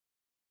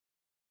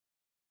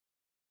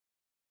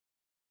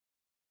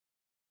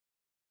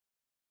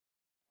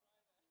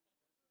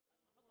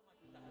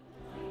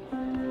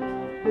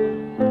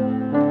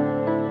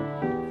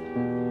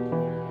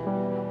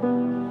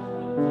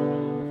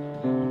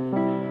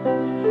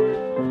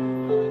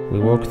we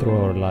walk through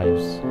our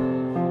lives.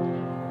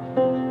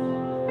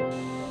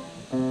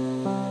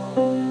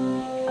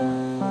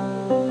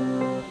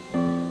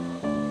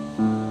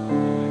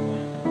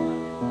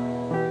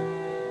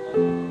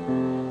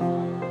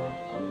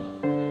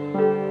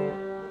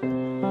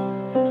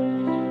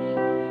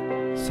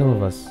 Some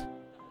of us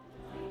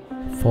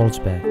falls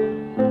back.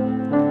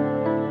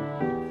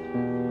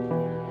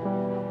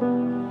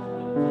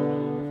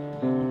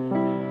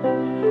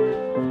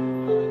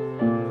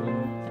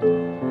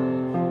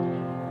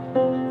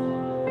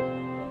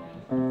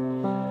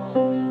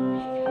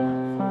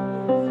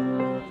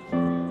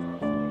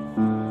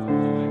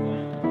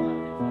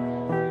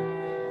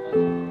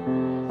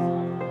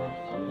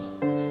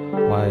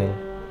 While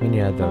many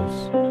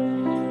others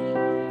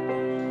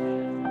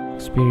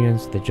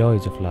experience the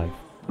joys of life.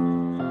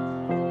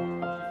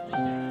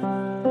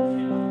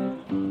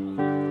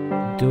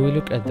 Do we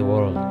look at the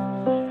world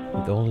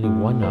with only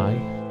one eye,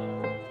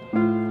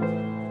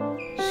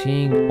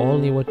 seeing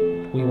only what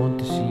we want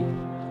to see?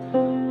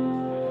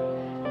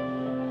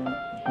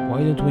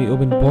 Why don't we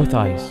open both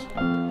eyes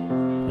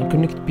and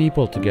connect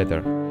people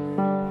together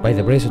by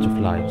the bracelet of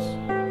lives?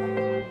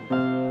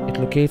 It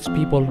locates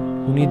people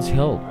who needs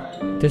help,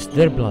 tests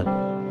their blood,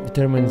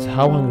 determines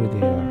how hungry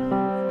they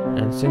are,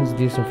 and sends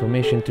this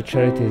information to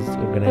charities,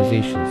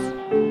 organizations,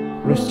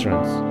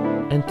 restaurants,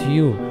 and to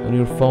you on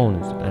your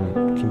phones and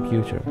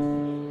computer.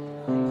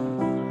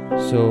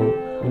 So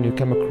when you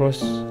come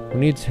across who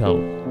needs help,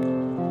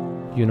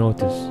 you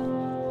notice,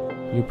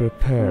 you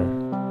prepare,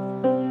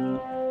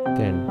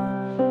 then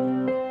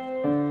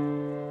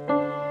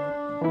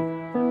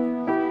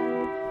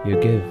you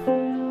give.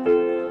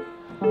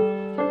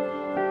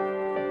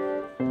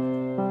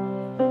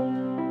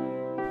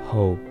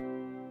 Hope.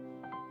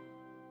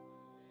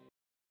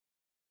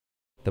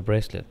 The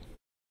bracelet.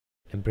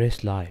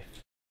 Embrace life.